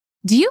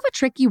Do you have a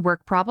tricky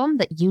work problem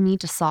that you need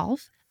to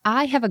solve?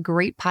 I have a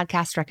great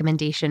podcast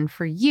recommendation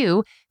for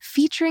you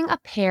featuring a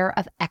pair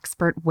of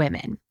expert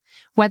women.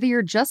 Whether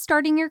you're just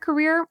starting your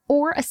career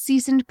or a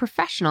seasoned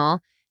professional,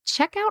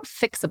 check out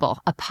Fixable,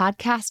 a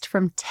podcast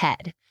from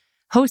TED.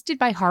 Hosted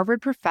by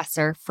Harvard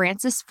professor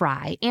Frances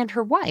Frei and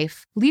her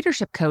wife,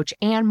 leadership coach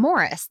Anne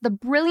Morris, the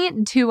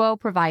brilliant duo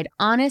provide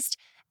honest,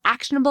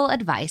 actionable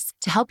advice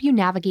to help you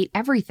navigate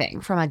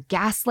everything from a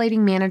gaslighting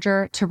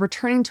manager to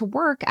returning to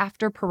work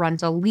after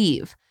parental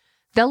leave.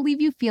 They'll leave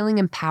you feeling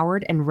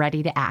empowered and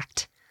ready to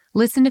act.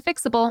 Listen to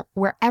Fixable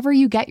wherever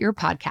you get your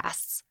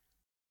podcasts.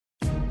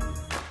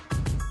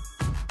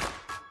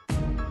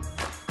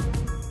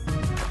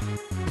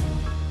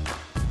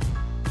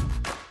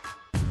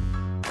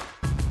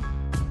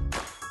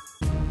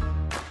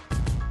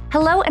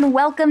 Hello and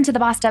welcome to the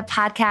Bossed Up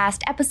Podcast,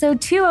 episode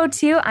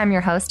 202. I'm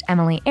your host,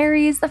 Emily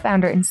Aries, the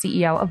founder and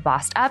CEO of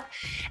Bossed Up.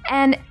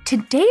 And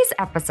today's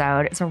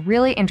episode is a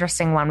really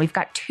interesting one. We've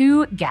got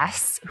two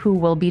guests who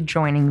will be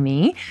joining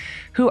me,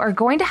 who are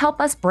going to help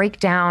us break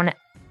down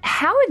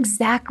how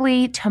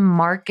exactly to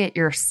market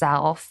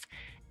yourself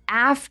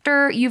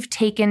after you've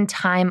taken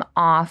time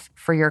off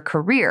for your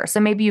career. So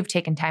maybe you've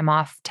taken time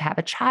off to have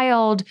a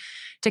child,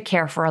 to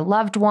care for a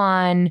loved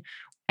one,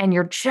 and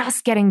you're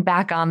just getting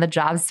back on the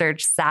job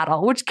search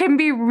saddle, which can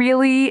be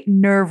really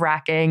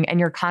nerve-wracking and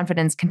your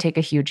confidence can take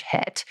a huge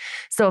hit.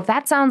 So if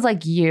that sounds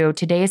like you,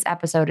 today's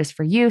episode is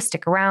for you.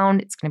 Stick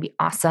around. It's going to be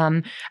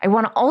awesome. I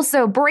want to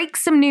also break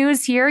some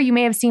news here. You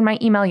may have seen my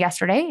email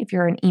yesterday if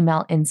you're an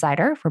email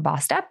insider for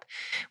Bossed Up,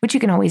 which you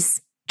can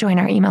always join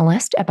our email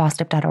list at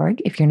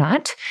bossedup.org if you're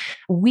not.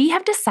 We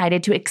have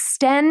decided to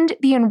extend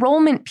the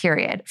enrollment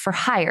period for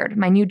Hired,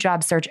 my new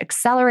job search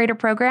accelerator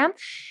program.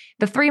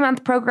 The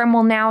 3-month program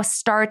will now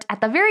start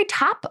at the very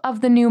top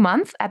of the new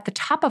month, at the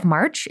top of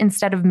March,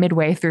 instead of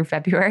midway through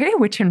February,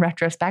 which in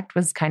retrospect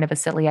was kind of a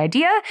silly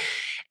idea.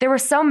 There were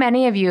so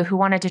many of you who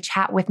wanted to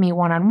chat with me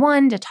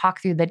one-on-one to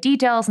talk through the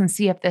details and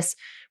see if this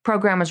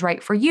program was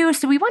right for you.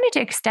 So we wanted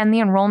to extend the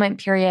enrollment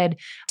period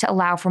to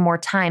allow for more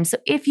time. So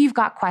if you've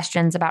got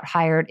questions about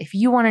Hired, if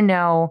you want to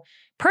know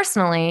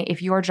personally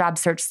if your job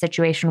search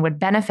situation would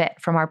benefit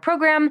from our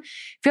program,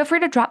 feel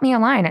free to drop me a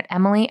line at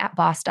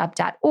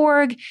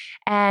emily@bossedup.org.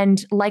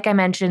 And like I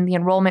mentioned, the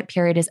enrollment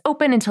period is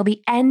open until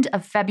the end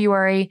of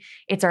February.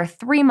 It's our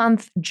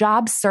 3-month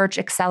job search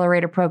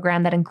accelerator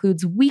program that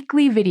includes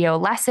weekly video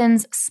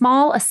lessons,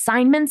 small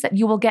assignments that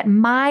you will get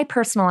my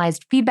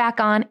personalized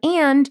feedback on,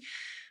 and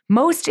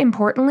most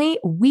importantly,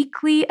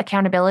 weekly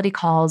accountability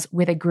calls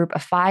with a group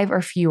of 5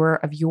 or fewer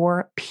of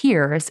your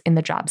peers in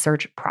the job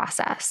search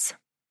process.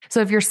 So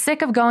if you're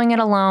sick of going it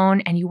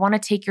alone and you want to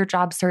take your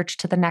job search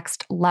to the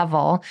next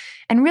level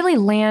and really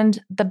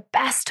land the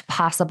best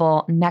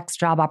possible next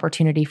job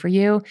opportunity for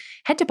you,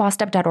 head to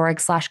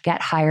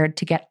bossedup.org/gethired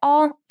to get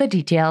all the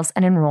details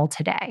and enroll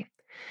today.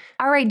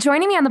 All right,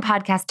 joining me on the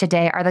podcast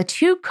today are the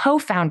two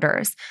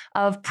co-founders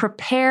of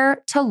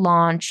Prepare to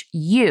Launch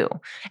You,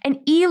 an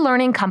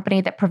e-learning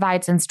company that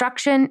provides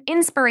instruction,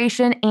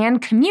 inspiration,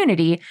 and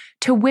community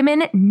to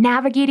women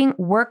navigating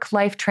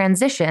work-life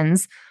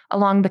transitions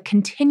along the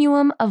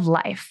continuum of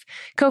life.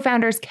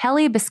 Co-founders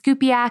Kelly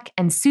Biskupiak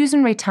and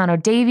Susan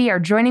Reitano-Davey are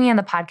joining me on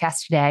the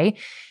podcast today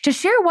to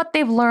share what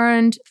they've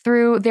learned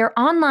through their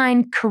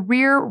online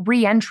career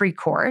reentry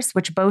course,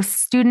 which boasts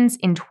students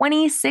in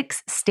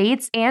 26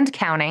 states and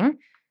counting,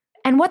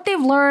 and what they've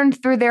learned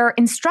through their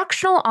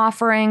instructional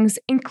offerings,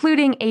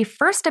 including a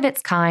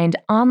first-of-its-kind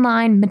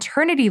online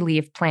maternity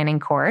leave planning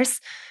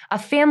course, a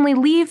family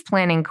leave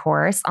planning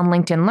course on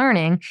LinkedIn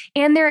Learning,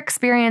 and their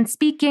experience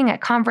speaking at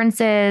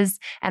conferences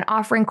and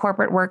offering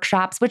corporate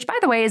workshops, which, by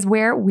the way, is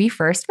where we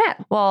first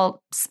met,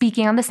 while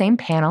speaking on the same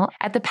panel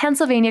at the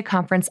Pennsylvania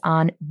Conference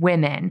on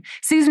Women.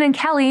 Susan and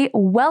Kelly,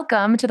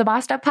 welcome to the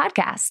Bossed Up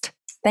Podcast.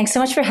 Thanks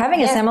so much for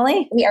having us,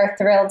 Emily. We are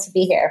thrilled to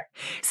be here.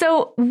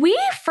 So we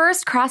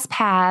first crossed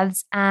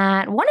paths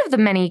at one of the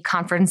many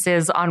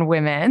conferences on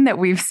women that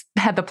we've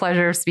had the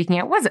pleasure of speaking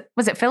at. Was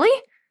it Philly?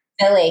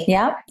 Philly.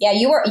 Yeah. Yeah,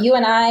 you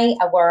and I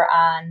were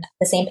on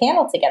the same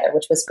panel together,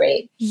 which was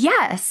great.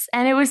 Yes.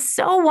 And it was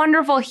so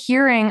wonderful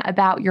hearing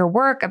about your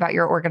work, about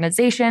your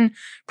organization,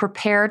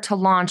 Prepare to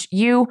Launch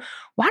You.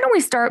 Why don't we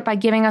start by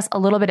giving us a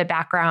little bit of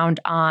background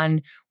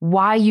on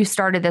why you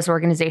started this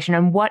organization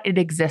and what it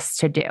exists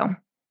to do?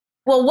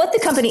 Well, what the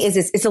company is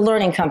it's a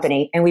learning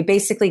company, and we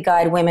basically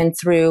guide women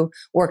through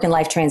work and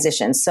life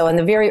transitions. So in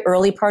the very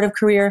early part of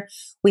career,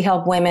 we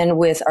help women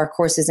with our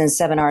courses and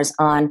seminars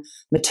on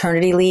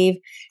maternity leave,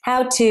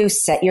 how to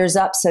set yours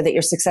up so that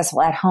you're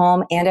successful at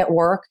home and at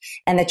work,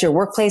 and that your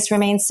workplace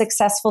remains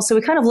successful. So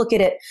we kind of look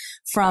at it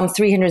from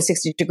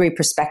 360-degree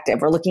perspective.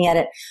 We're looking at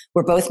it,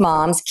 we're both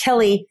moms.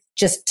 Kelly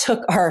just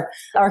took our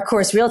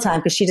course real time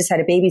because she just had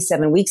a baby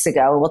 7 weeks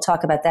ago. We'll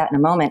talk about that in a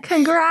moment.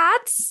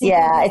 Congrats.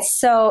 Yeah, it's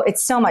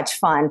so much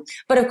fun.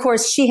 But of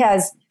course,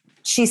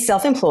 she's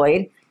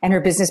self-employed and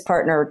her business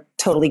partner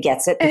totally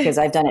gets it because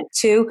I've done it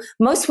too.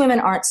 Most women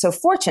aren't so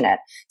fortunate.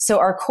 So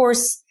our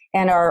course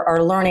and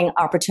our learning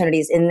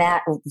opportunities in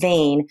that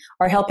vein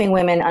are helping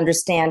women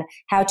understand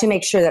how to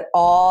make sure that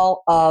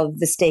all of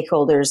the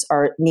stakeholders'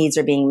 needs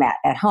are being met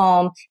at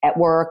home, at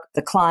work,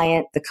 the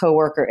client, the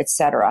coworker, et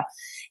cetera.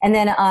 And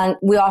then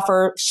we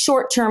offer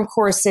short-term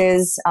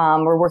courses.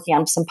 We're working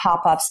on some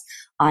pop-ups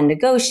on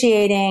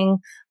negotiating,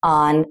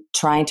 on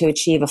trying to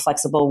achieve a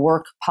flexible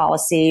work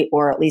policy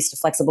or at least a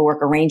flexible work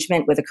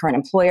arrangement with a current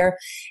employer.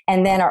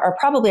 And then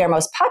probably our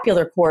most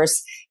popular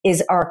course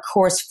is our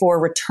course for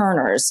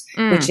returners,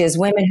 which is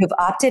women who've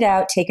opted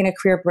out, taken a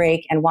career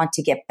break, and want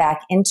to get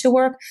back into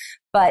work.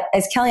 But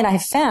as Kelly and I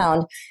have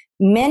found,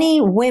 many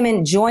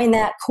women join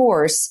that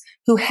course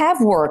who have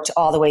worked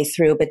all the way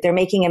through, but they're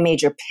making a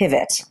major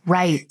pivot.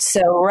 Right.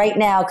 So right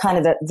now, kind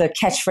of the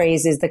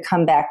catchphrase is the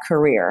comeback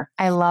career.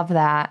 I love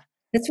that.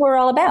 That's what we're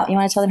all about. You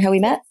want to tell them how we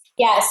met?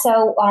 Yeah,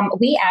 so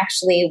we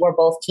actually were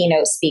both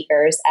keynote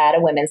speakers at a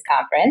women's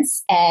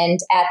conference. And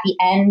at the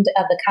end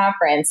of the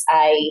conference,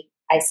 I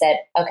said,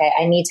 okay,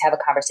 I need to have a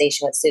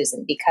conversation with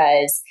Susan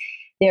because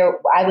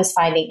I was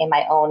finding in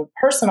my own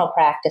personal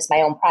practice,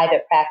 my own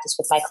private practice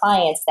with my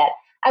clients that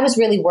I was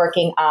really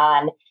working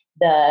on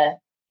the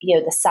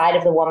side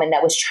of the woman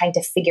that was trying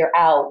to figure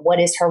out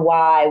what is her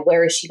why,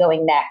 where is she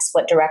going next,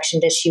 what direction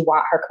does she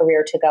want her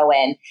career to go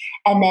in.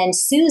 And then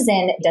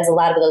Susan does a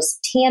lot of those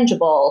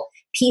tangible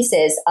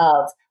pieces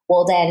of,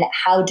 well, then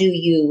how do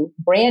you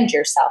brand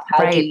yourself?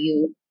 How do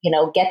you,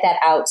 get that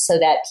out so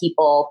that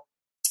people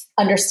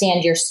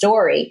understand your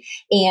story?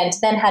 And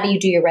then how do you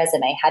do your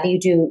resume? How do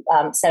you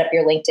set up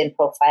your LinkedIn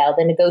profile,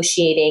 the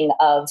negotiating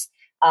of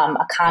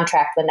a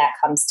contract when that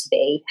comes to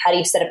be? How do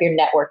you set up your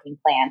networking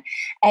plan?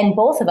 And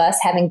both of us,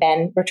 having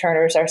been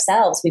returners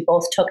ourselves, we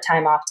both took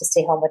time off to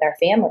stay home with our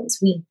families.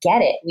 We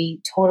get it. We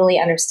totally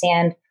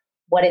understand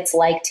what it's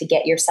like to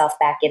get yourself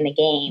back in the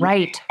game.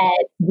 Right.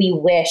 And we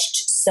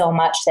wished so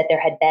much that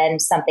there had been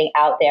something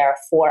out there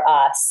for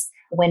us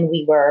when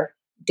we were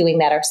doing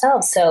that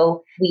ourselves.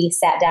 So we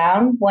sat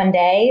down one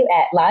day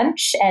at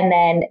lunch, and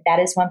then that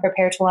is when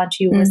Prepare to Launch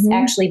You was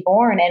actually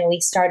born. And we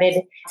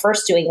started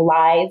first doing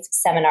live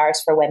seminars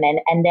for women.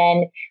 And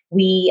then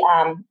we,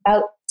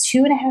 about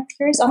 2.5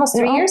 years, almost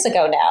 3 years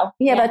ago now.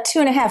 Yeah, about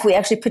 2.5, we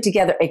actually put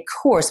together a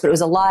course, but it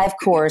was a live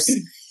course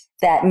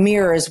that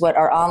mirrors what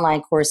our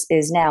online course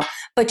is now.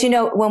 But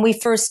when we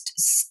first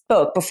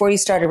spoke, before you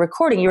started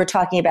recording, you were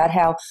talking about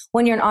how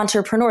when you're an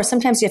entrepreneur,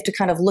 sometimes you have to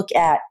kind of look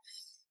at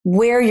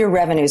where your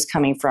revenue is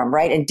coming from,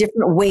 right? And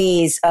different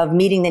ways of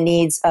meeting the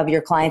needs of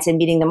your clients and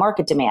meeting the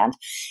market demand.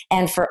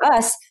 And for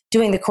us,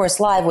 doing the course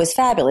live was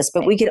fabulous,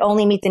 but we could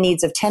only meet the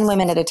needs of 10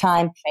 women at a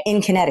time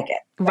in Connecticut.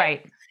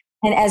 Right.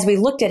 And as we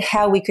looked at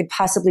how we could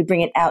possibly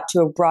bring it out to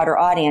a broader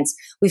audience,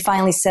 we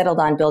finally settled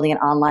on building an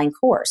online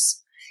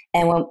course.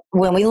 And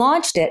when we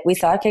launched it, we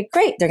thought, okay,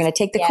 great, they're going to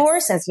take the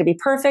course and it's going to be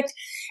perfect.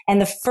 And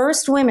the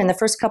first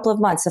couple of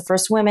months, the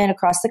first women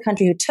across the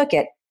country who took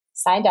it,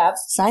 signed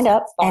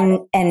up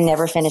and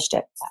never finished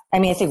it. I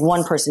mean, I think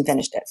one person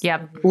finished it.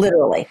 Yep.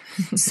 Literally.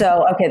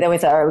 So, okay, then we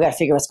thought, all right, we got to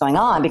figure what's going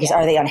on because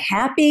are they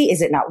unhappy?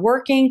 Is it not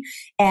working?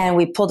 And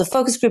we pulled a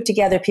focus group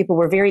together. People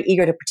were very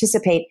eager to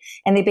participate.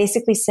 And they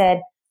basically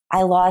said,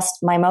 I lost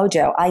my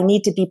mojo. I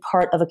need to be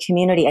part of a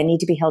community. I need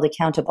to be held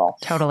accountable.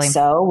 Totally.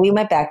 So we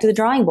went back to the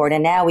drawing board,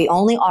 and now we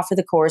only offer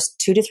the course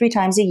 2 to 3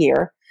 times a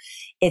year.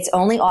 It's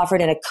only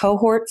offered in a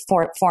cohort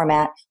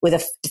format with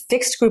a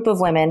fixed group of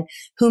women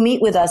who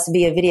meet with us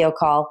via video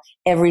call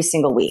every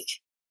single week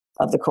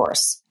of the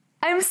course.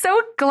 I'm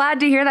so glad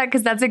to hear that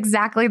because that's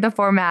exactly the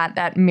format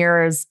that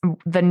mirrors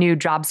the new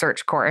job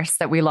search course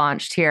that we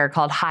launched here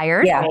called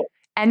Hired. Yeah.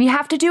 And you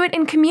have to do it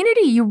in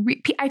community.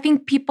 I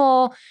think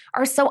people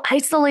are so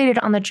isolated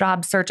on the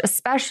job search,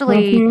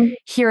 especially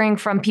hearing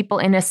from people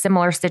in a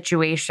similar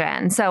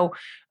situation. So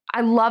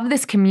I love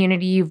this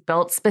community you've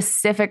built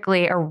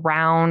specifically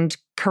around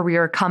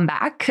career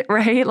comeback,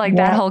 right? Like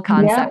that whole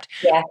concept.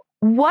 Yeah.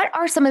 What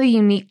are some of the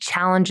unique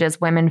challenges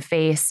women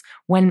face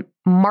when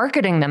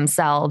marketing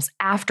themselves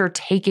after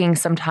taking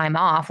some time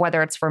off,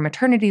 whether it's for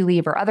maternity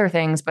leave or other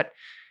things, but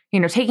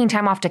taking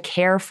time off to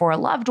care for a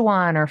loved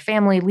one or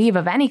family leave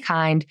of any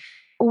kind?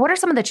 What are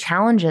some of the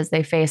challenges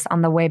they face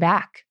on the way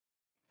back?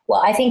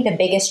 Well, I think the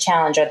biggest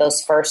challenge are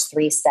those first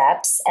 3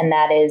 steps. And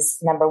that is,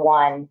 number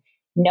one,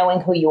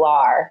 knowing who you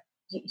are.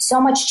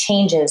 So much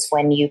changes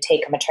when you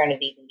take a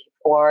maternity leave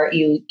or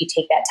you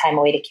take that time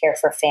away to care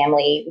for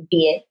family,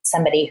 be it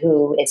somebody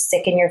who is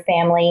sick in your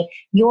family.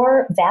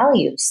 Your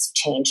values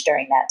change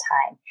during that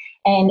time.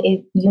 And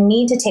you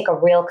need to take a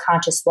real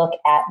conscious look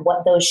at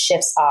what those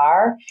shifts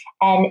are.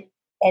 And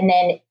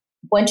then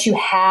once you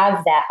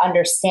have that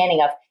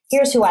understanding of,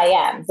 here's who I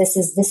am, this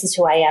is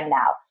who I am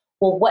now.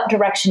 Well, what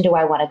direction do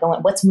I want to go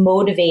in? What's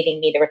motivating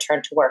me to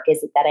return to work?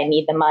 Is it that I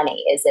need the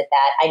money? Is it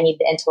that I need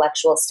the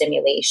intellectual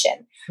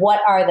stimulation?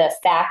 What are the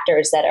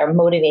factors that are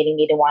motivating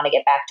me to want to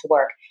get back to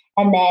work?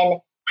 And then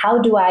how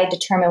do I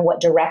determine what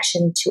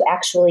direction to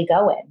actually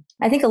go in?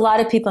 I think a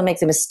lot of people make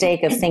the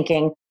mistake of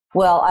thinking,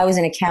 well, I was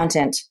an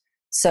accountant,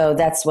 so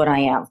that's what I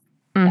am.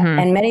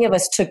 And many of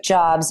us took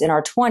jobs in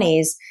our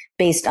 20s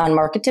based on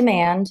market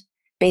demand,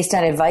 based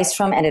on advice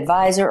from an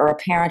advisor or a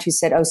parent who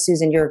said, oh,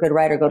 Susan, you're a good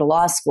writer, go to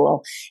law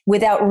school,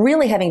 without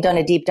really having done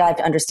a deep dive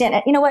to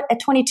understand. You know what? At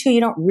 22, you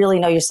don't really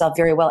know yourself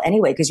very well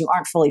anyway, because you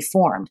aren't fully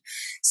formed.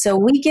 So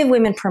we give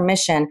women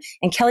permission,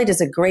 and Kelly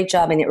does a great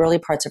job in the early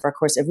parts of our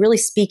course of really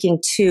speaking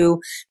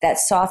to that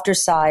softer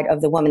side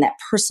of the woman, that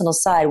personal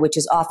side, which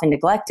is often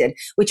neglected,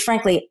 which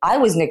frankly, I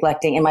was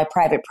neglecting in my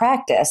private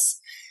practice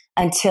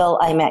until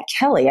I met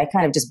Kelly. I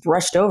kind of just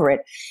brushed over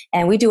it.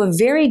 And we do a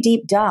very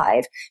deep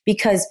dive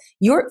because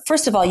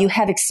first of all, you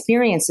have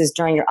experiences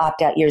during your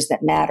opt-out years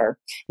that matter.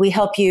 We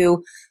help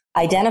you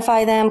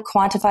identify them,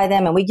 quantify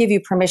them, and we give you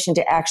permission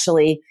to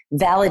actually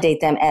validate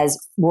them as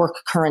work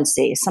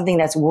currency, something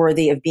that's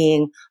worthy of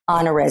being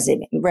on a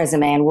resume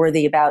and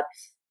worthy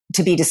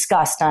to be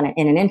discussed in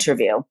an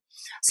interview.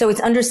 So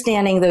it's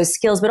understanding those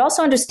skills, but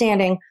also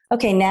understanding,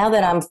 okay, now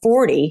that I'm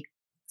 40,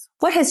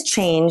 what has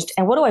changed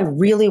and what do I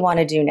really want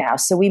to do now?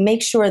 So we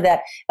make sure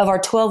that of our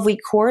 12-week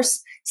course,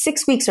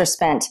 6 weeks are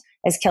spent,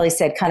 as Kelly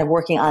said, kind of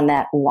working on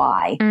that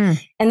why.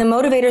 And the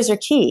motivators are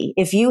key.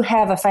 If you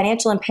have a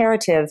financial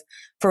imperative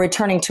for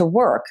returning to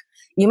work,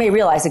 you may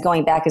realize that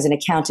going back as an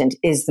accountant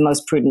is the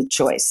most prudent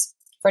choice.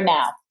 For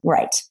now.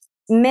 Right.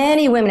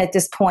 Many women at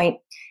this point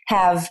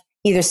have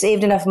either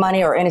saved enough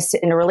money or in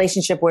a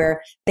relationship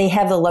where they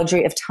have the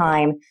luxury of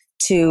time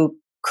to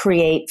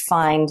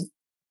find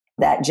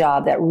that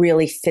job that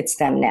really fits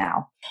them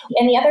now.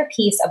 And the other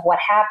piece of what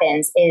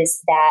happens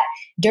is that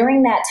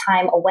during that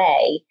time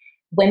away,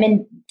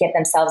 women get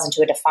themselves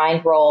into a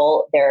defined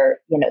role.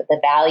 The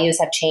values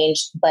have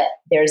changed, but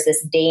there's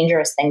this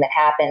dangerous thing that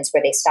happens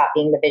where they stop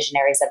being the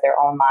visionaries of their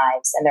own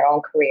lives and their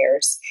own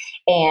careers.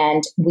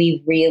 And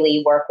we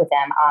really work with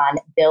them on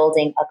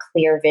building a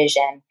clear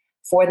vision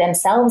for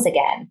themselves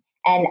again.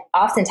 And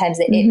oftentimes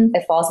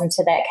it falls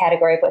into that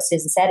category of what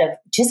Susan said of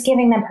just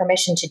giving them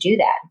permission to do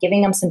that,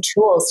 giving them some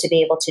tools to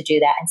be able to do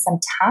that and some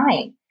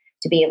time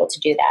to be able to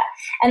do that.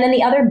 And then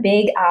the other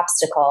big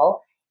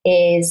obstacle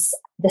is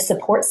the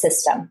support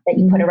system that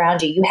you put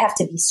around you. You have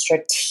to be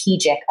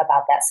strategic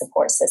about that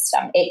support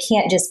system. It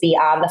can't just be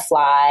on the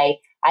fly.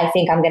 I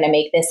think I'm going to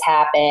make this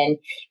happen.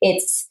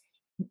 It's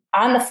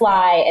on the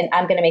fly and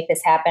I'm going to make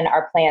this happen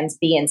are plans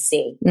B and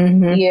C.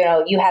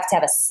 You have to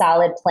have a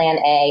solid plan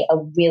A, a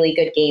really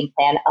good game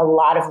plan, a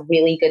lot of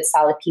really good,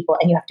 solid people,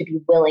 and you have to be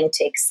willing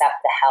to accept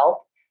the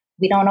help.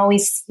 We don't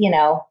always, we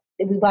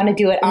want to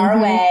do it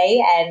our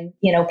way. And,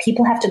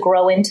 people have to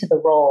grow into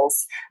the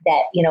roles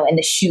that, and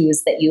the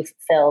shoes that you've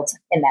filled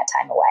in that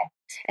time away.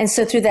 And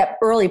so through that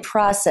early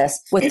process,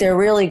 what they're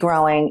really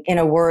growing in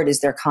a word is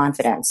their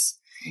confidence.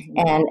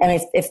 And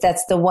if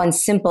that's the one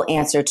simple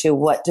answer to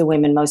what do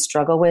women most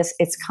struggle with,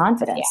 it's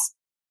confidence. Yeah.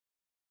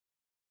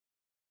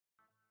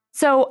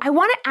 So I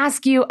want to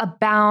ask you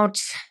about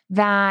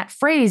that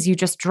phrase you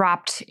just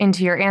dropped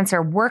into your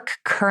answer, work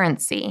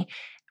currency.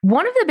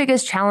 One of the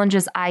biggest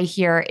challenges I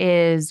hear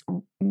is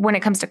when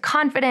it comes to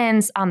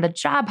confidence on the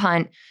job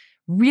hunt,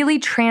 really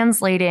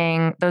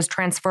translating those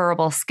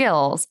transferable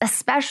skills,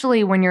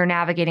 especially when you're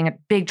navigating a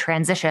big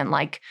transition,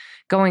 like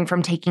going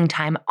from taking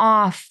time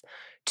off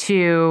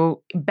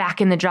to back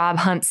in the job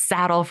hunt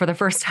saddle for the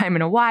first time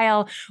in a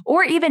while,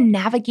 or even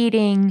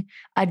navigating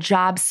a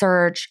job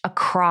search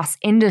across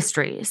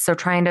industries. So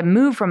trying to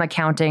move from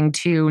accounting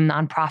to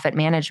nonprofit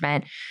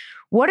management.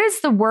 What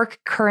does the work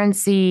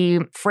currency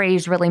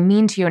phrase really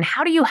mean to you? And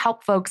how do you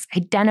help folks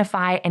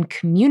identify and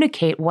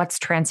communicate what's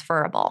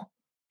transferable?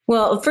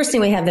 Well, the first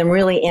thing we have them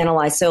really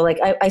analyze. So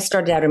I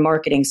started out in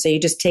marketing. So you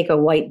just take a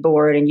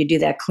whiteboard and you do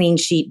that clean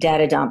sheet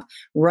data dump,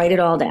 write it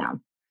all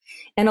down.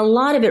 And a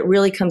lot of it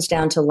really comes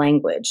down to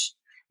language.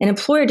 An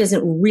employer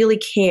doesn't really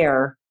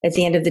care at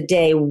the end of the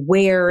day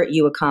where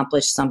you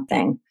accomplished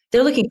something.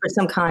 They're looking for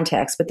some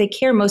context, but they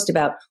care most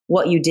about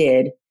what you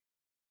did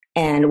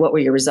and what were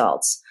your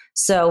results.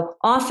 So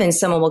often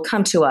someone will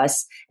come to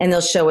us and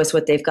they'll show us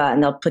what they've got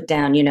and they'll put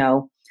down,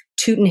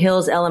 Tooten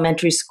Hills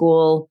Elementary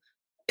School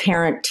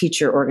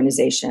parent-teacher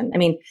organization. I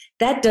mean,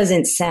 that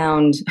doesn't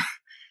sound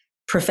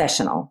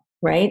professional.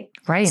 Right.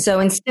 So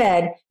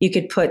instead, you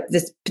could put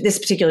this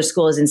particular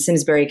school is in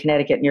Simsbury,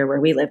 Connecticut, near where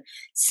we live.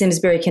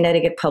 Simsbury,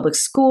 Connecticut Public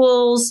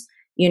Schools,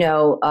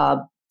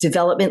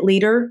 development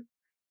leader.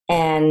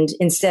 And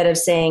instead of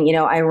saying,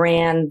 I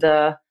ran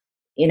the,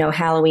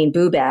 Halloween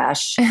Boo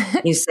Bash,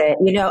 you say,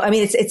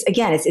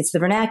 it's the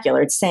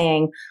vernacular. It's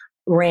saying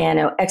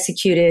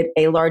executed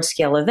a large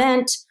scale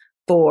event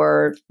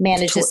for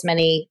manage this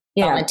many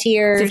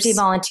volunteers, 50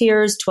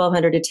 volunteers,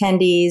 1,200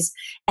 attendees,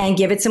 and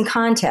give it some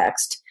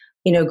context.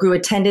 Grew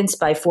attendance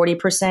by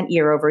 40%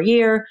 year over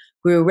year,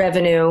 grew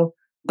revenue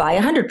by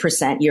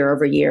 100% year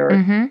over year,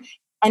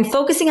 and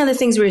focusing on the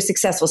things where you're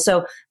successful.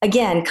 So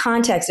again,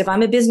 context, if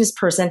I'm a business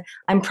person,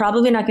 I'm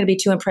probably not going to be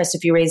too impressed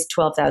if you raise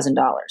 $12,000,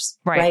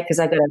 right? Because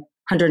I've got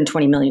a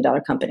 $120 million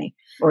company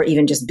or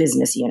even just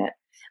business unit.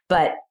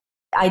 But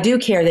I do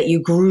care that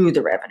you grew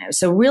the revenue.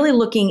 So really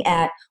looking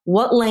at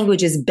what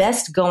language is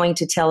best going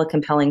to tell a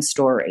compelling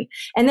story.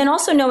 And then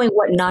also knowing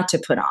what not to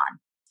put on.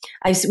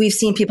 We've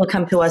seen people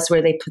come to us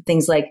where they put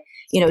things like,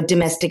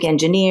 domestic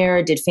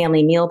engineer, did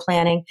family meal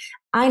planning.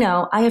 I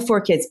know I have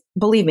 4 kids.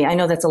 Believe me, I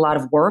know that's a lot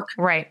of work.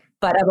 Right.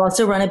 But I've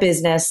also run a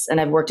business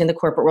and I've worked in the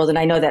corporate world, and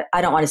I know that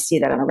I don't want to see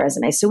that on a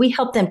resume. So we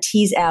help them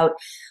tease out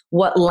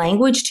what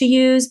language to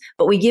use,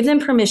 but we give them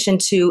permission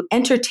to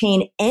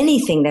entertain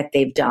anything that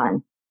they've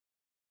done,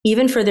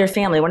 even for their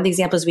family. One of the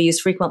examples we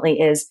use frequently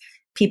is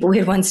we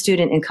had one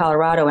student in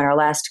Colorado in our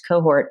last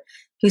cohort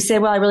who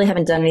said, well, I really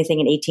haven't done anything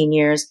in 18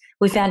 years.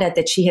 We found out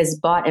that she has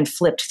bought and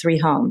flipped 3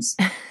 homes.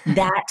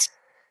 That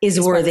is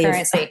worthy of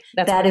currency.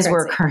 That is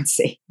work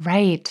currency.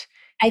 Right.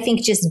 I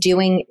think just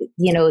doing,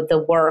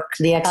 the work,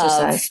 the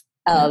exercise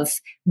of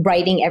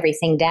writing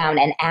everything down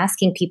and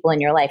asking people in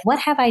your life, what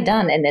have I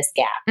done in this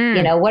gap?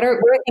 What are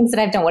things that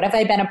I've done? What have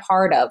I been a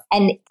part of?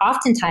 And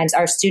oftentimes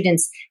our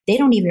students, they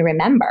don't even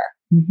remember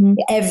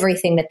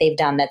everything that they've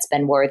done that's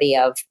been worthy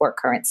of work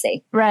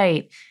currency.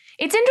 Right.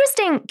 It's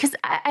interesting because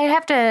I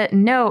have to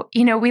note,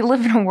 we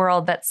live in a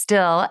world that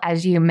still,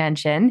 as you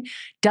mentioned,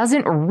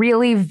 doesn't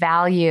really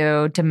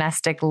value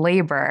domestic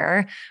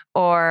labor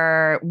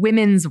or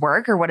women's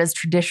work, or what has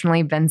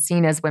traditionally been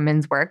seen as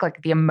women's work,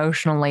 like the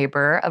emotional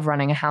labor of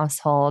running a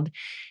household.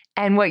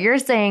 And what you're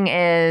saying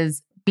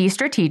is be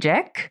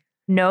strategic,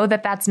 know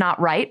that that's not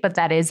right, but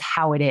that is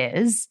how it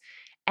is.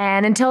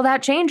 And until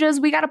that changes,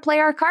 we got to play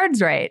our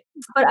cards right.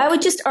 But I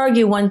would just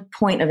argue one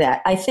point of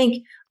that.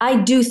 I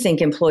do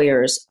think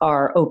employers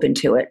are open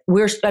to it.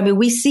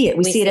 We see it.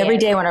 We see it every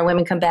day when our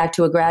women come back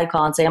to a grad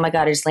call and say, oh my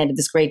God, I just landed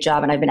this great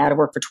job and I've been out of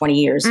work for 20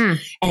 years. And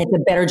it's a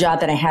better job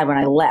than I had when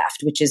I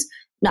left, which is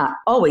not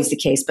always the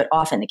case, but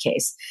often the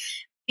case.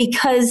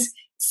 Because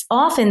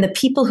often the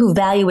people who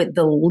value it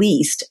the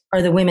least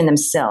are the women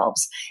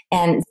themselves.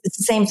 And it's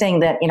the same thing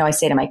that, I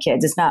say to my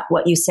kids, it's not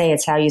what you say,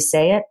 it's how you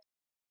say it.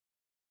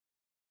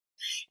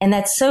 And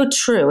that's so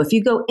true. If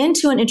you go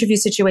into an interview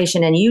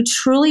situation and you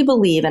truly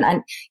believe,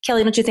 and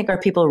Kelly, don't you think our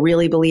people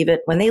really believe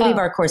it? When they leave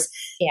our course,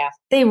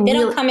 they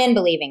don't come in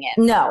believing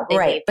it. No,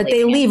 right. But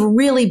they leave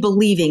really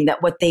believing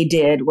that what they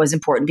did was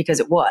important, because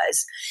it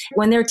was.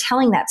 When they're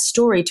telling that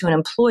story to an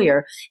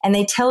employer and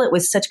they tell it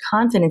with such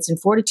confidence and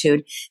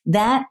fortitude,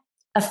 that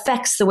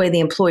affects the way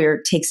the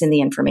employer takes in the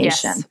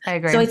information. Yes, I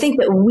agree. So I think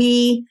that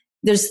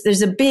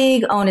there's a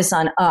big onus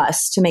on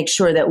us to make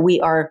sure that we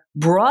are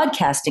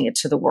broadcasting it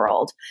to the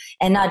world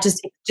and not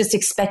just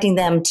expecting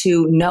them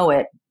to know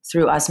it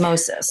through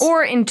osmosis.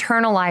 Or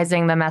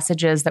internalizing the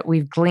messages that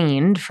we've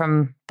gleaned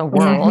from the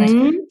world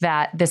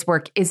that this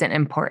work isn't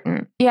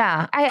important.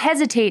 Yeah. I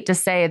hesitate to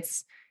say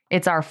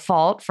it's our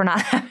fault for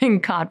not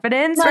having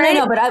confidence.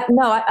 No, but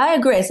I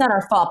agree. It's not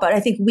our fault, but I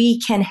think we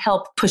can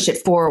help push it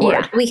forward.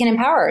 Yeah, we can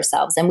empower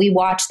ourselves, and we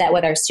watch that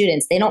with our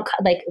students. They don't,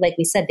 like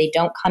we said, they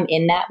don't come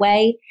in that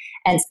way.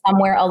 And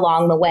somewhere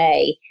along the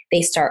way,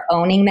 they start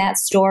owning that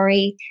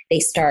story. They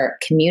start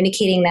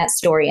communicating that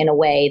story in a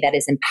way that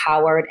is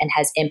empowered and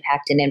has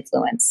impact and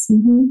influence.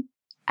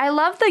 I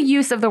love the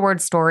use of the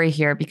word story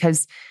here,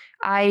 because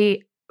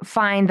I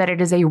find that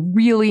it is a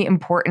really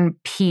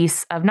important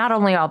piece of not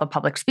only all the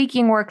public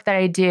speaking work that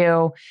I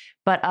do,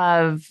 but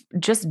of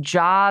just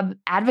job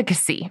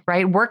advocacy,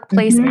 right?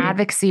 Workplace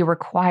advocacy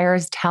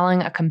requires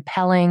telling a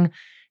compelling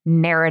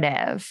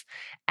narrative.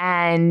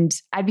 And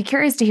I'd be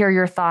curious to hear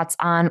your thoughts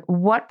on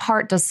what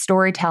part does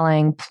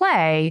storytelling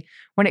play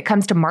when it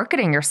comes to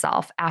marketing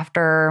yourself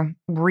after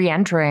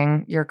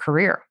re-entering your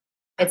career?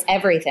 It's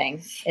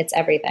everything. It's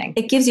everything.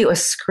 It gives you a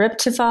script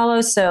to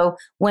follow. So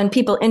when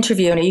people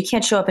interview, you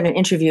can't show up in an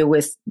interview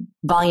with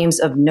volumes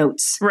of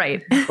notes.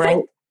 Right. Right.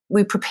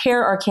 We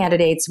prepare our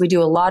candidates. We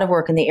do a lot of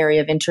work in the area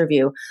of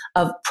interview,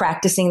 of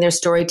practicing their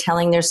story,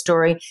 telling their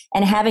story,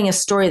 and having a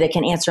story that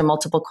can answer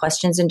multiple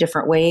questions in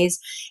different ways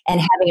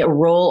and having it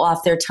roll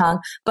off their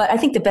tongue. But I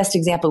think the best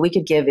example we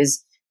could give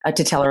is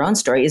to tell her own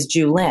story is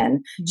Ju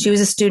Lin. She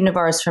was a student of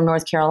ours from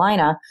North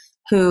Carolina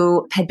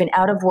who had been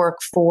out of work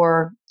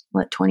for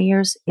 20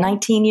 years,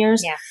 19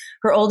 years. Yeah.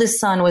 Her oldest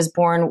son was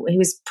born, he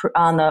was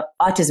on the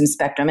autism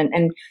spectrum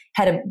and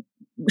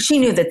she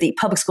knew that the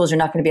public schools are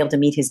not going to be able to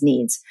meet his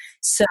needs.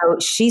 So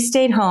she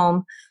stayed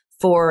home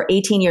for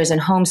 18 years and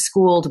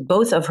homeschooled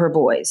both of her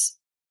boys.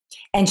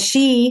 And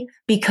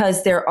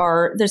because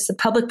there's the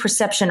public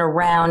perception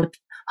around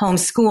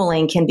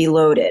homeschooling can be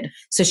loaded.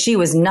 So she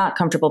was not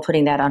comfortable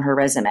putting that on her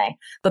resume.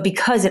 But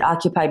because it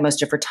occupied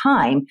most of her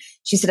time,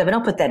 she said, if I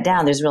don't put that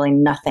down, there's really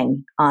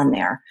nothing on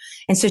there.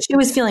 And so she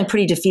was feeling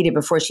pretty defeated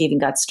before she even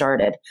got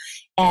started.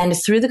 And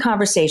through the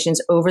conversations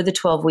over the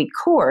 12-week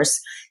course,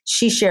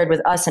 she shared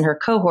with us and her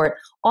cohort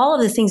all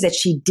of the things that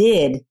she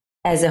did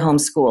as a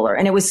homeschooler.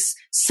 And it was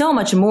so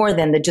much more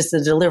than just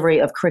the delivery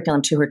of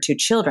curriculum to her 2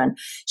 children.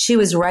 She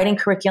was writing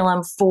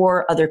curriculum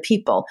for other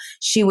people.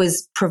 She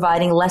was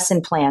providing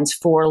lesson plans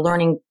for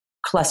learning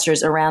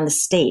clusters around the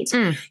state.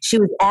 She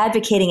was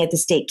advocating at the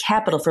state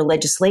capitol for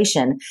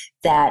legislation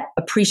that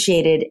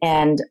appreciated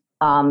and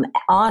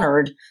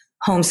honored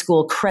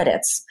homeschool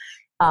credits.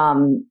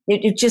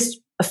 It just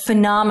a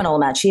phenomenal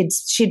amount.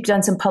 She'd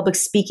done some public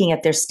speaking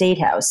at their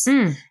state house.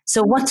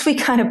 So once we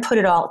kind of put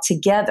it all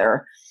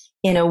together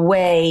in a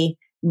way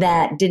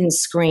that didn't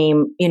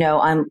scream,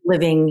 I'm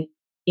living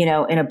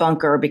in a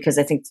bunker because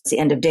I think it's the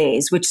end of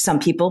days, which some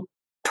people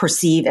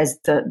perceive as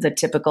the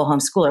typical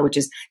homeschooler, which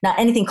is not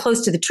anything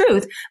close to the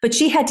truth, but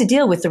she had to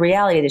deal with the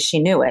reality that she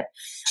knew it.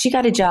 She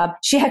got a job.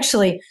 She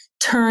actually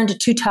turned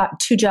two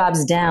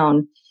jobs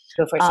down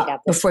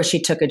before she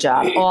took a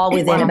job, all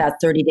within about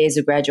 30 days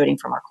of graduating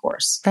from our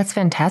course. That's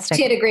fantastic.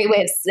 She had a great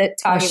way of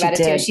talking about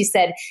it too. She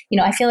said,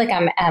 I feel like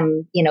I'm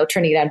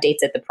turning down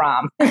dates at the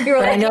prom. But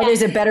I know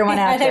there's a better one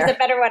out there. There's a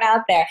better one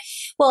out there.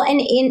 Well, and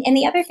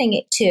the other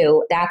thing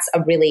too, that's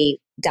a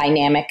really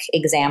dynamic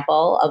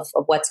example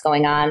of what's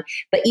going on.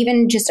 But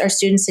even just our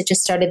students that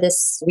just started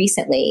this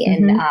recently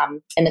in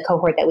the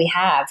cohort that we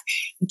have,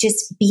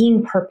 just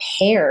being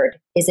prepared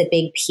is a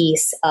big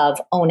piece of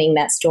owning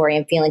that story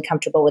and feeling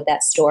comfortable with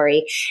that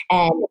story.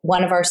 And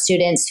one of our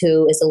students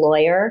who is a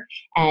lawyer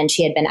and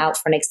she had been out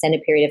for an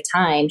extended period of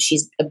time,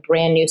 she's a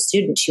brand new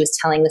student. She was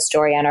telling the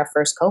story on our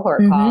first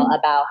cohort call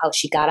about how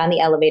she got on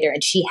the elevator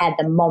and she had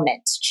the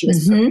moment. She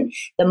was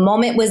the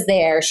moment was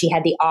there. She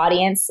had the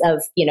audience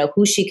of,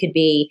 who she could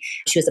be.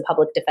 She was a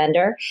public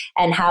defender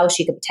and how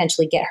she could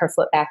potentially get her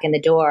foot back in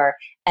the door.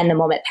 And the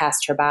moment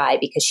passed her by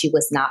because she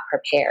was not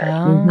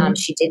prepared.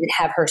 She didn't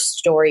have her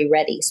story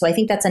ready. So I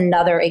think that's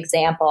another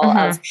example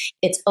of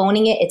it's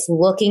owning it. It's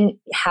looking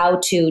how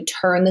to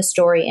turn the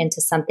story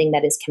into something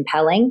that is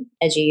compelling,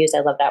 as you use. I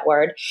love that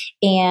word.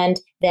 And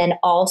then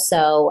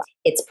also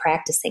it's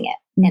practicing it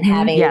and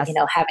having,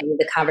 having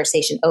the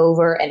conversation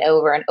over and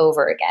over and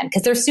over again.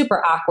 Because they're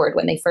super awkward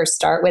when they first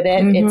start with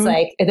it. It's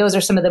like, those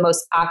are some of the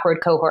most awkward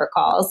cohort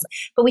calls,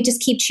 but we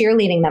just keep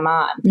cheerleading them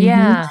on.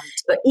 Yeah.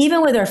 But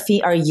even with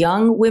our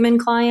young women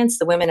clients,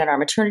 the women at our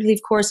maternity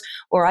leave course,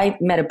 or I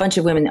met a bunch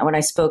of women when I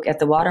spoke at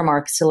the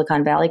Watermark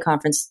Silicon Valley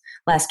conference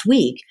last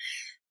week,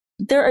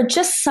 there are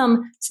just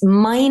some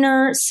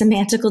minor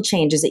semantical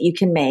changes that you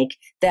can make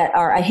that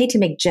are, I hate to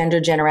make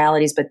gender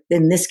generalities, but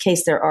in this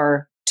case, there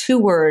are two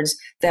words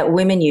that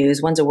women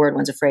use. One's a word,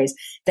 one's a phrase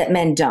that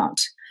men don't.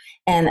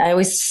 And I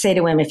always say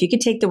to women, if you could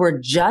take the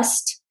word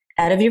just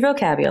out of your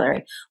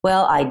vocabulary,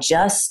 well, I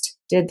just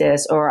did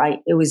this, or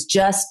it was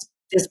just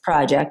this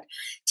project,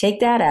 take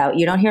that out.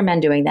 You don't hear men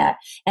doing that.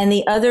 And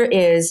the other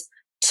is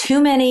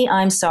too many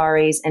I'm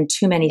sorries and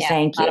too many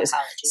thank yous.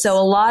 So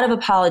a lot of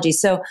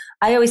apologies. So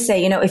I always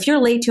say, if you're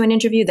late to an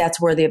interview,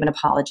 that's worthy of an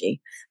apology.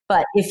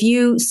 But if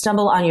you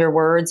stumble on your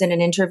words in an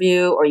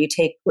interview or you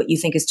take what you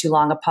think is too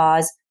long a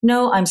pause,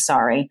 no, I'm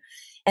sorry.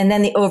 And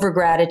then the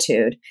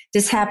overgratitude.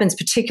 This happens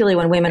particularly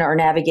when women are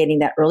navigating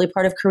that early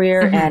part of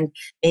career, and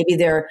maybe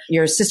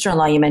your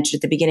sister-in-law you mentioned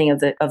at the beginning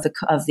of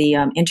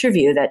the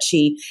interview that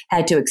she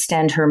had to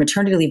extend her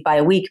maternity leave by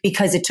a week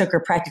because it took her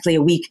practically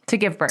a week to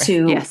give birth,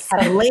 to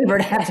have labor,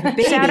 to have the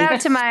baby. Shout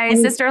out to my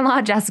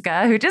sister-in-law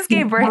Jessica, who just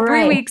gave birth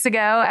 3 weeks ago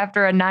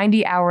after a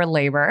 90-hour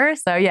labor.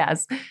 So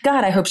yes,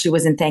 God, I hope she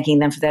wasn't thanking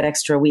them for that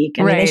extra week.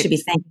 I mean, they should be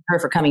thanking her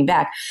for coming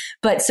back.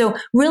 But so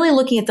really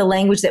looking at the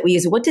language that we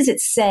use, what does it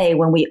say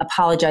when we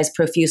apologize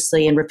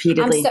profusely and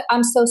repeatedly?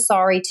 I'm so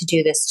sorry to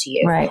do this to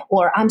you. Right.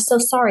 Or I'm so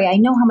sorry. I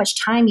know how much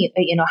time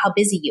how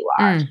busy you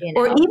are.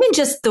 Or even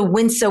just the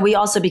wince. So we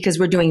also, because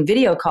we're doing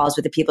video calls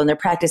with the people and they're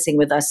practicing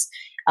with us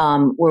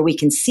where we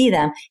can see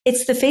them,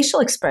 it's the facial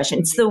expression.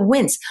 It's the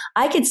wince.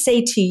 I could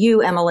say to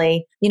you,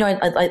 Emily, I'm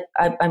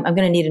going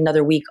to need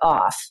another week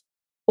off.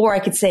 Or I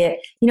could say it,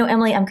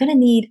 Emily, I'm going to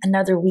need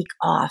another week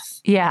off.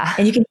 Yeah.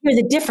 And you can hear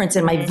the difference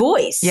in my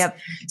voice. Yep.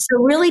 So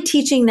really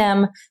teaching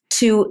them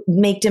to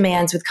make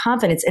demands with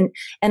confidence. And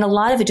a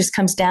lot of it just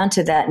comes down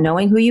to that,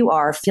 knowing who you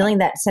are, feeling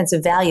that sense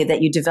of value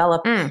that you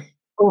develop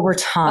over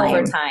time.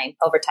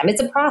 Over time.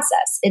 It's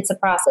a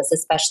process,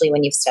 especially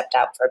when you've stepped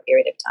out for a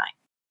period of time.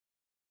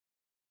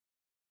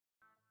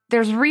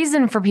 There's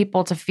reason for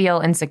people to feel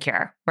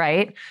insecure,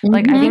 right?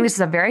 Like, I think this is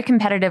a very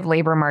competitive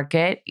labor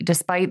market.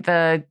 Despite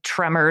the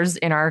tremors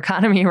in our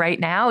economy right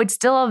now, it's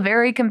still a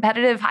very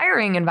competitive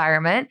hiring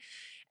environment.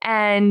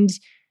 And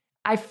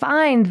I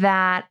find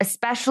that,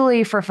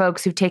 especially for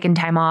folks who've taken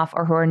time off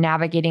or who are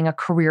navigating a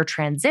career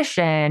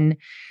transition,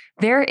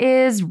 there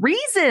is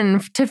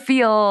reason to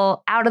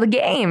feel out of the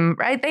game,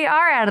 right? They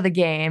are out of the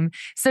game.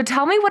 So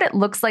tell me what it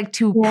looks like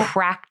to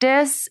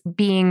practice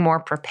being more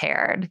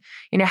prepared.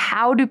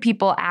 How do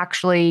people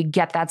actually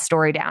get that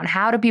story down?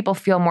 How do people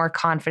feel more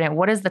confident?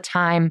 What does the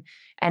time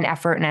and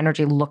effort and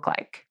energy look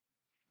like?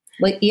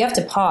 Well, you have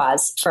to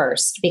pause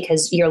first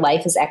because your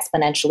life is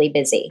exponentially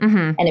busy.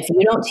 And if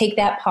you don't take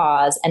that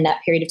pause and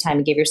that period of time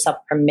and give yourself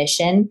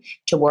permission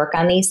to work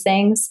on these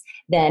things,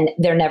 then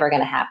they're never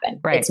going to happen.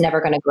 Right. It's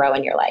never going to grow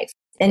in your life.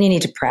 And you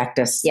need to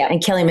practice. Yeah.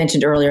 And Kelly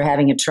mentioned earlier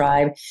having a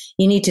tribe.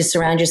 You need to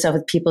surround yourself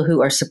with people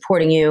who are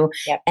supporting you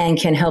and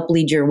can help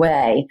lead your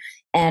way.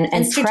 And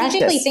strategically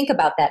practice. Think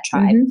about that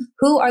tribe.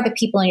 Who are the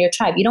people in your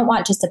tribe? You don't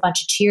want just a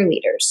bunch of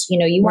cheerleaders.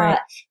 You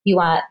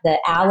want the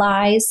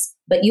allies,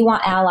 but you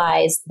want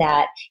allies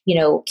that,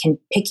 can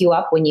pick you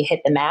up when you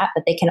hit the mat,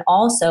 but they can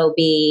also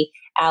be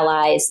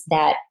allies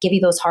that give you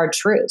those hard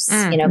truths,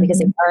 because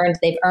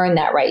they've earned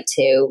that right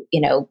to,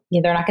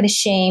 they're not going to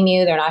shame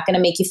you. They're not going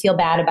to make you feel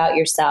bad about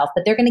yourself,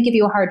 but they're going to give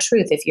you a hard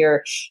truth if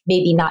you're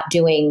maybe not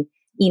doing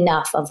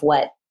enough of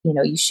what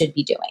you should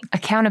be doing.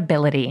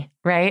 Accountability,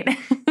 right?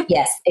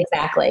 Yes,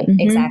 exactly.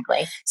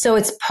 Exactly. So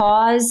it's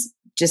pause.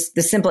 Just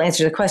the simple answer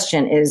to the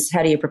question is,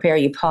 how do you prepare?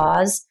 You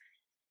pause,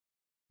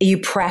 you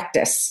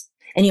practice,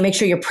 and you make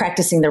sure you're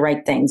practicing the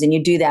right things. And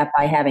you do that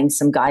by having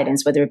some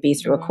guidance, whether it be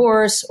through a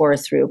course or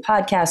through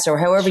podcasts or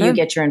however you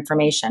get your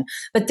information.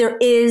 But there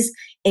is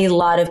a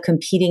lot of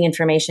competing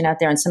information out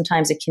there. And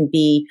sometimes it can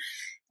be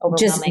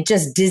just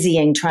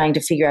dizzying trying to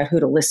figure out who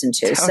to listen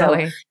to.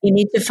 Totally. So you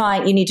need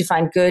to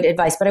find good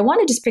advice. But I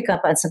want to just pick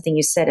up on something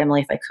you said,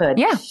 Emily, if I could.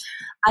 Yeah.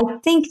 I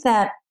think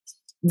that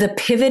the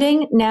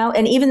pivoting now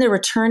and even the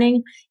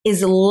returning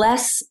is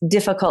less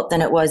difficult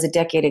than it was a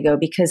decade ago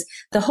because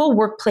the whole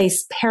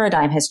workplace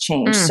paradigm has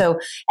changed. So,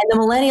 and the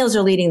millennials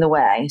are leading the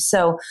way.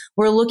 So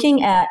we're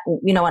looking at,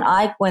 when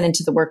I went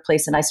into the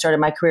workplace and I started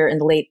my career in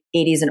the late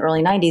 80s and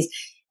early 90s,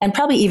 and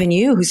probably even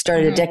you who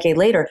started a decade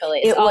later,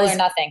 it was all or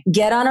nothing.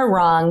 Get on a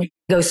rung,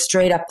 go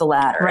straight up the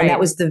ladder. Right. And that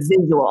was the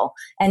visual.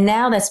 And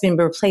now that's been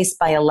replaced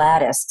by a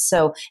lattice.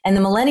 So, and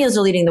the millennials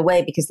are leading the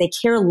way because they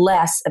care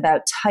less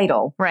about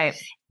title. Right.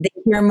 They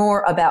care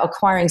more about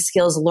acquiring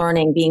skills,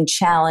 learning, being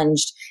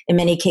challenged, in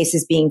many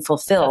cases being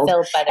fulfilled.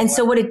 And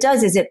so what it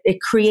does is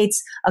it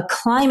creates a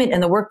climate in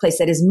the workplace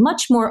that is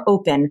much more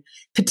open,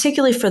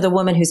 particularly for the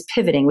woman who's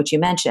pivoting, which you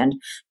mentioned,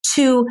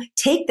 to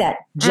take that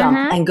jump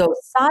and go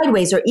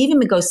sideways or even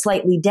go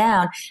slightly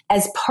down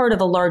as part of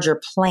a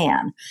larger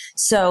plan.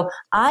 So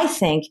I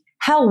think,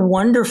 how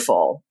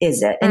wonderful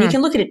is it? And you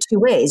can look at it two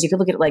ways. You can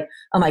look at it like,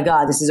 oh my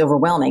God, this is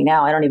overwhelming.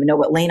 Now I don't even know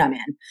what lane I'm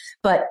in.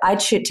 But I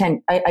choose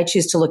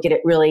to look at it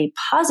really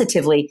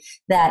positively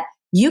that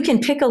you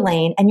can pick a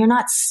lane and you're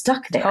not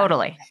stuck there.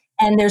 Totally.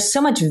 And there's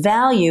so much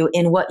value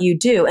in what you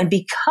do. And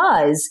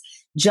because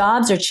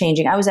jobs are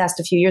changing, I was asked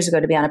a few years ago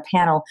to be on a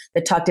panel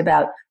that talked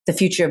about the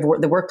future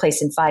of the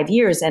workplace in 5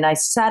 years. And I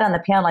sat on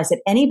the panel. I said,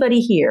 anybody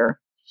here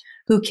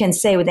who can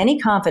say with any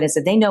confidence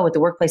that they know what the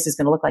workplace is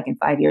going to look like in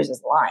 5 years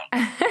is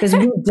lying. Because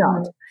we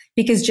don't.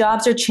 Because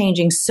jobs are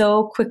changing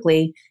so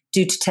quickly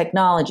due to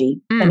technology.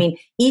 I mean,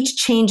 each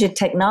change in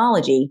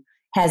technology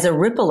has a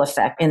ripple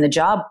effect in the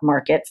job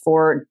market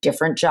for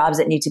different jobs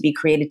that need to be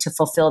created to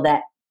fulfill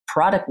that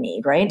product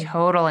need, right?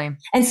 Totally.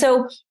 And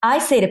so I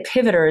say to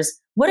pivoters,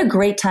 what a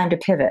great time to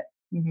pivot.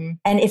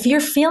 And if you're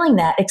feeling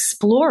that,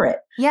 explore it.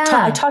 Yeah.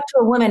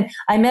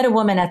 I met a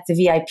woman at the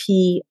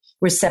VIP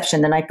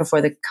reception the night before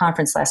the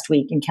conference last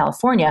week in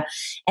California.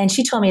 And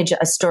she told me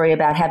a story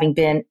about having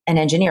been an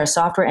engineer, a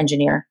software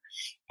engineer.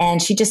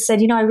 And she just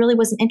said, I really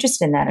wasn't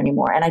interested in that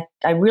anymore. And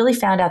I really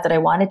found out that I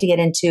wanted to get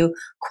into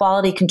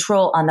quality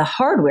control on the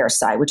hardware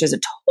side, which is a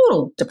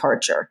total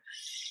departure.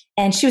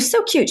 And she was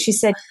so cute. She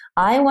said,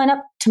 I went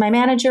up to my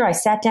manager. I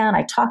sat down.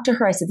 I talked to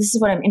her. I said, this is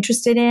what I'm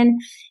interested in.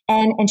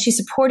 And she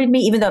supported me,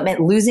 even though it meant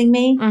losing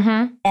me.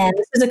 And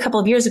this was a couple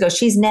of years ago.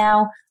 She's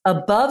now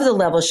above the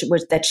level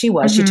that she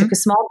was. She took a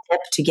small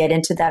dip to get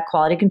into that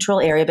quality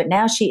control area. But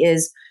now she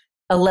is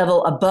a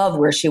level above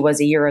where she was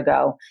a year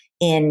ago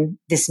in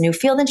this new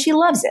field. And she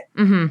loves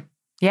it.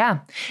 Yeah.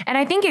 And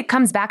I think it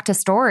comes back to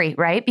story,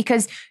 right?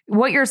 Because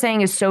what you're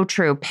saying is so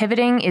true.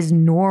 Pivoting is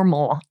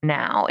normal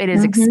now. It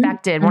is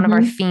expected. One of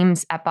our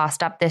themes at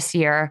Bossed Up this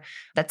year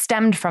that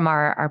stemmed from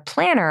our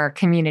planner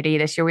community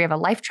this year, we have a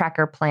life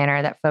tracker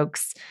planner that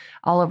folks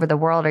all over the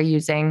world are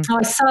using. Oh,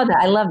 I saw that.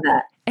 I love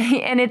that.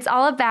 And it's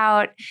all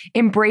about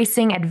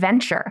embracing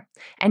adventure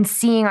and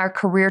seeing our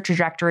career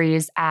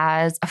trajectories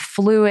as a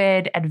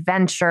fluid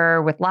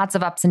adventure with lots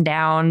of ups and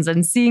downs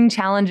and seeing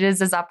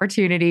challenges as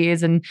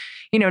opportunities and,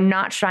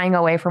 not shying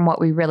away from what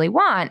we really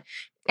want.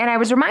 And I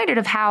was reminded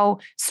of how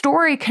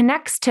story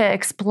connects to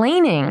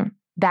explaining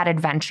that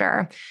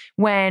adventure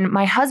when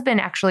my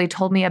husband actually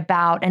told me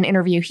about an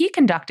interview he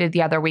conducted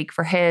the other week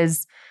for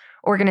his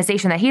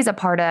organization that he's a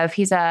part of.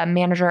 He's a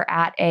manager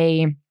at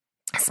a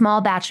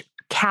small batch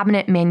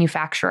cabinet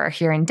manufacturer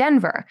here in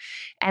Denver.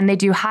 And they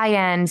do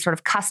high-end sort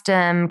of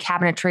custom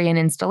cabinetry and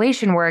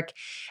installation work.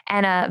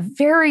 And a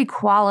very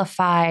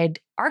qualified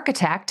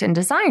architect and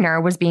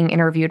designer was being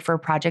interviewed for a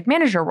project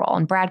manager role.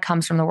 And Brad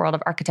comes from the world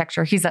of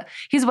architecture. He's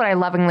what I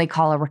lovingly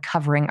call a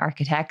recovering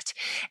architect.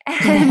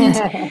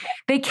 And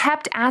they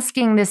kept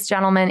asking this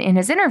gentleman in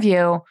his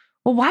interview,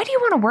 well, why do you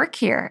want to work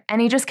here? And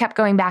he just kept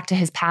going back to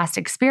his past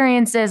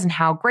experiences and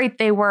how great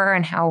they were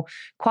and how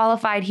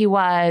qualified he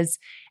was.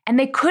 And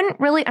they couldn't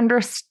really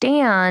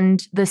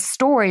understand the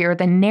story or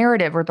the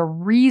narrative or the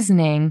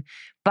reasoning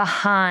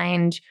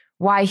behind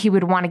why he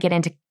would want to get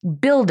into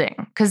building.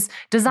 Because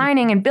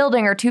designing and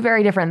building are two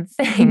very different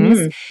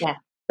things. Yeah,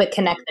 but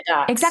connect the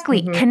dots.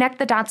 Exactly. Connect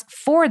the dots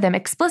for them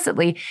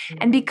explicitly.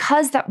 And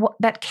because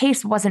that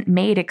case wasn't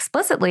made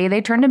explicitly,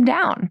 they turned him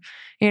down.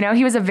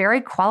 He was a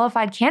very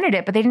qualified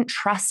candidate, but they didn't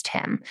trust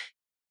him.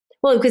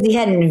 Well, because he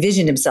hadn't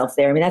envisioned himself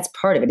there. I mean, that's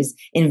part of it, is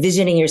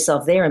envisioning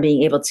yourself there and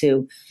being able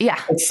to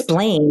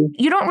explain.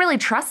 You don't really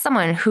trust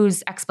someone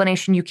whose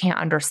explanation you can't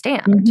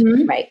understand.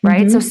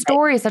 Right. So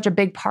story is such a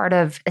big part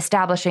of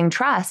establishing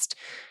trust.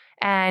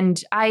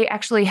 And I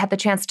actually had the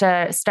chance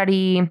to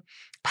study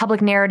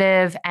public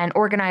narrative and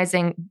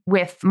organizing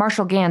with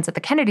Marshall Gans at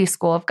the Kennedy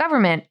School of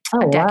Government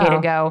a decade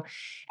ago.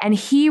 And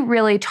he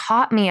really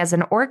taught me as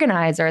an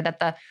organizer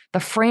that the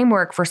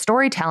framework for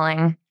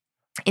storytelling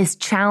is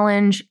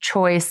challenge,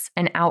 choice,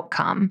 and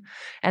outcome.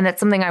 And that's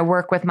something I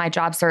work with my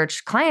job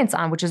search clients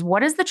on, which is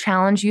what is the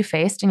challenge you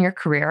faced in your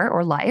career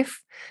or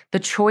life, the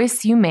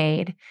choice you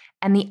made,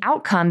 and the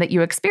outcome that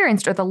you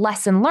experienced or the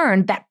lesson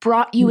learned that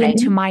brought you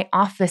into my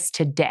office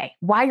today.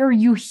 Why are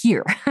you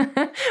here?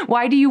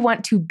 Why do you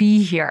want to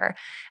be here?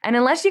 And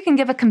unless you can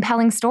give a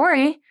compelling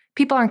story,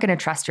 people aren't going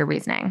to trust your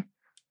reasoning.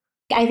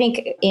 I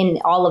think in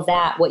all of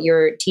that, what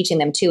you're teaching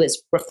them too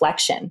is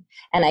reflection.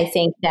 And I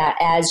think that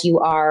as you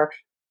are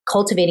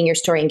cultivating your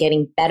story and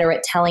getting better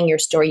at telling your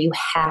story, you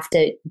have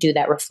to do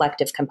that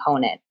reflective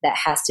component. That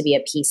has to be a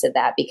piece of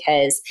that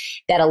because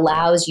that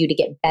allows you to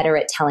get better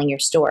at telling your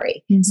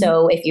story. Mm-hmm.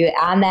 So if you're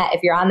on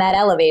that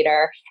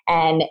elevator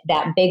and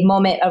that big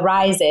moment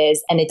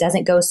arises and it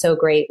doesn't go so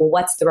great, well,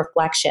 what's the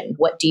reflection?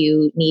 What do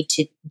you need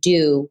to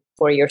do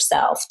for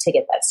yourself to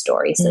get that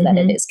story so that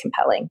it is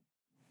compelling?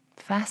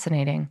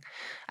 Fascinating.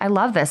 I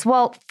love this.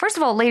 Well, first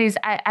of all, ladies,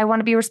 I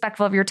want to be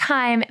respectful of your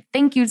time.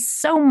 Thank you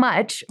so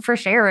much for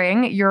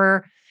sharing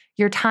your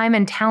time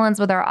and talents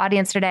with our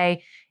audience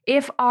today.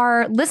 If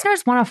our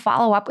listeners want to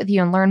follow up with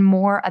you and learn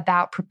more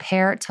about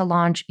Prepare to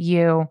Launch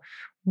You,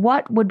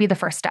 what would be the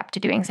first step to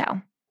doing so?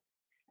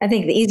 I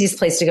think the easiest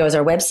place to go is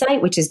our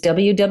website, which is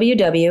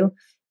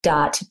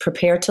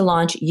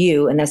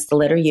www.preparetolaunchU, and that's the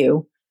letter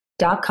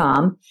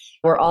U.com.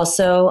 We're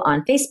also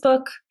on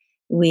Facebook.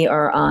 We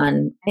are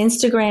on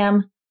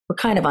Instagram. We're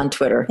kind of on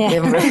Twitter.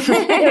 Yeah. We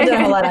haven't done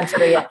a whole lot on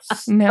Twitter yet.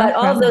 But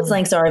all of those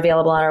links are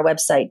available on our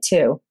website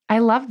too. I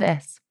love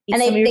this. And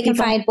they can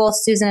find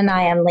both Susan and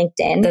I on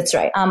LinkedIn. That's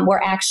right.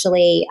 We're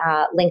actually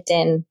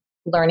LinkedIn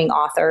learning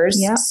authors.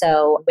 Yeah.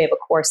 So we have a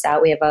course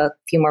out. We have a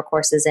few more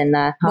courses in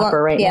the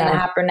hopper now. In the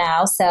hopper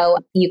now. So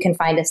you can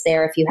find us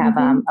there if you have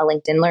a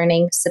LinkedIn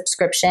Learning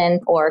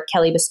subscription, or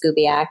Kelly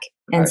Biskubiak.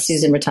 And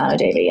Susan Rotano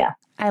Davey, yeah.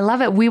 I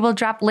love it. We will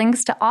drop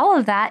links to all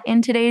of that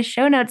in today's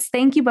show notes.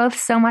 Thank you both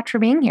so much for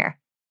being here.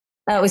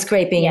 Oh, it was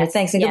great being here.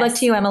 Thanks. And good luck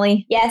to you,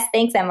 Emily. Yes.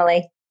 Thanks,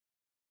 Emily.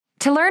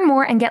 To learn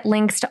more and get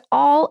links to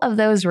all of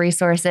those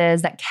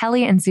resources that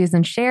Kelly and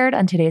Susan shared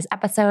on today's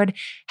episode,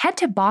 head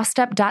to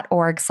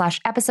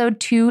bossedup.org/episode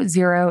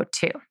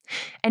 202.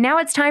 And now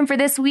it's time for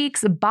this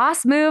week's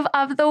Boss Move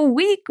of the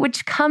Week,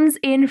 which comes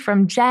in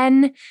from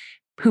Jen,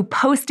 who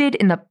posted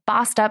in the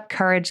Bossed Up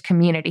Courage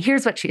community.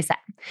 Here's what she said.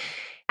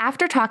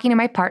 After talking to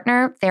my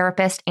partner,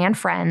 therapist, and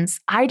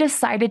friends, I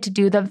decided to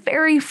do the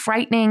very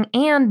frightening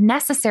and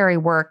necessary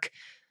work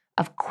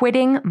of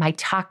quitting my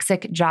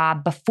toxic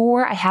job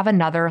before I have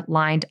another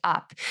lined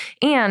up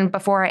and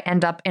before I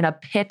end up in a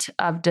pit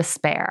of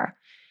despair.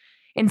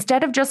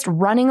 Instead of just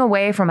running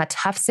away from a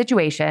tough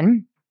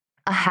situation,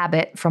 a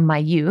habit from my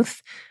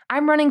youth,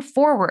 I'm running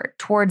forward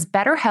towards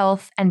better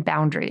health and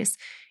boundaries.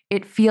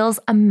 It feels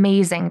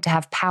amazing to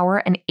have power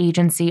and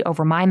agency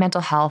over my mental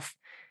health.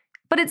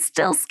 But it's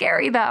still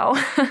scary though.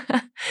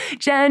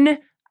 Jen,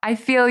 I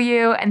feel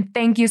you, and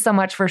thank you so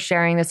much for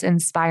sharing this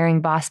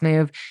inspiring boss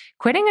move.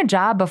 Quitting a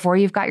job before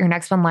you've got your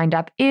next one lined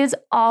up is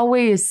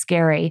always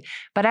scary.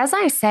 But as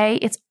I say,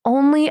 it's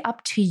only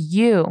up to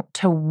you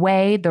to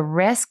weigh the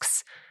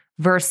risks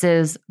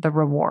versus the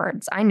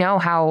rewards. I know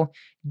how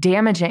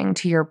damaging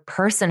to your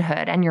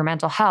personhood and your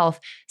mental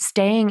health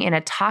staying in a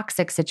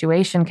toxic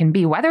situation can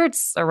be, whether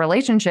it's a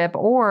relationship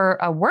or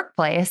a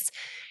workplace.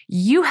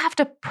 You have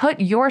to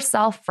put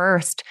yourself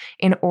first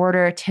in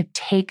order to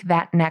take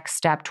that next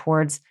step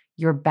towards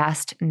your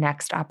best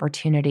next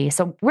opportunity.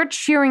 So we're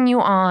cheering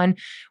you on.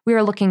 We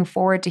are looking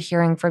forward to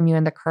hearing from you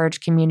in the Courage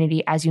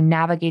community as you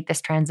navigate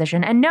this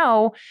transition, and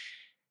know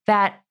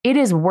that it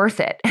is worth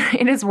it.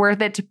 It is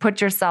worth it to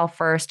put yourself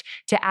first,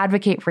 to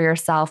advocate for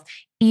yourself,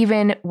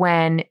 even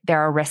when there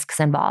are risks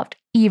involved,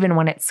 even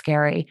when it's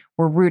scary.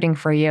 We're rooting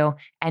for you.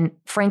 And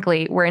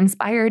frankly, we're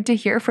inspired to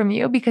hear from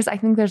you because I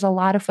think there's a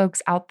lot of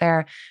folks out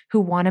there who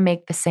want to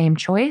make the same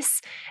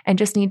choice and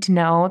just need to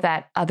know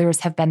that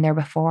others have been there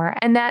before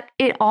and that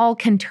it all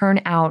can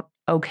turn out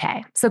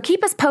okay. So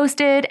keep us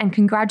posted, and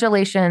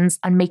congratulations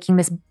on making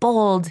this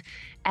bold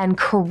and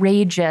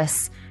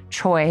courageous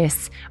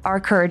choice.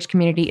 Our Courage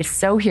community is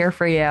so here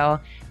for you.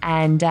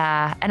 And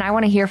I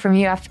want to hear from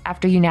you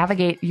after you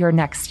navigate your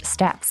next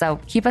step. So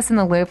keep us in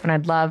the loop, and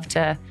I'd love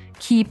to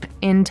keep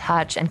in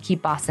touch and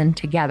keep bossing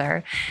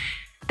together.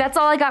 That's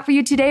all I got for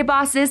you today,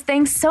 bosses.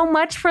 Thanks so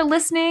much for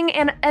listening.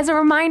 And as a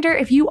reminder,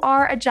 if you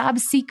are a job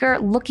seeker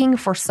looking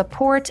for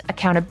support,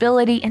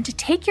 accountability, and to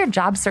take your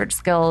job search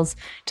skills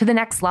to the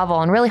next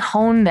level and really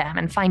hone them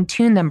and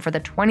fine-tune them for the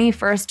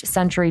 21st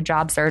century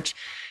job search,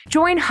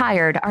 join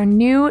Hired, our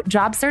new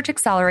job search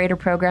accelerator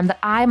program that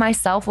I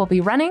myself will be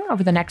running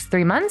over the next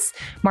 3 months,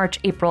 March,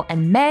 April,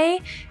 and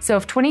May. So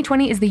if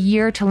 2020 is the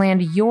year to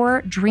land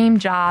your dream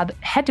job,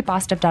 head to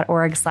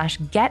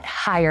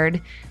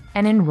bossedup.org/gethired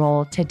and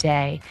enroll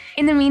today.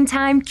 In the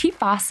meantime, keep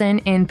bossing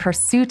in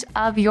pursuit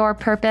of your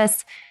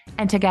purpose,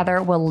 and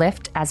together we'll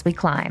lift as we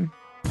climb.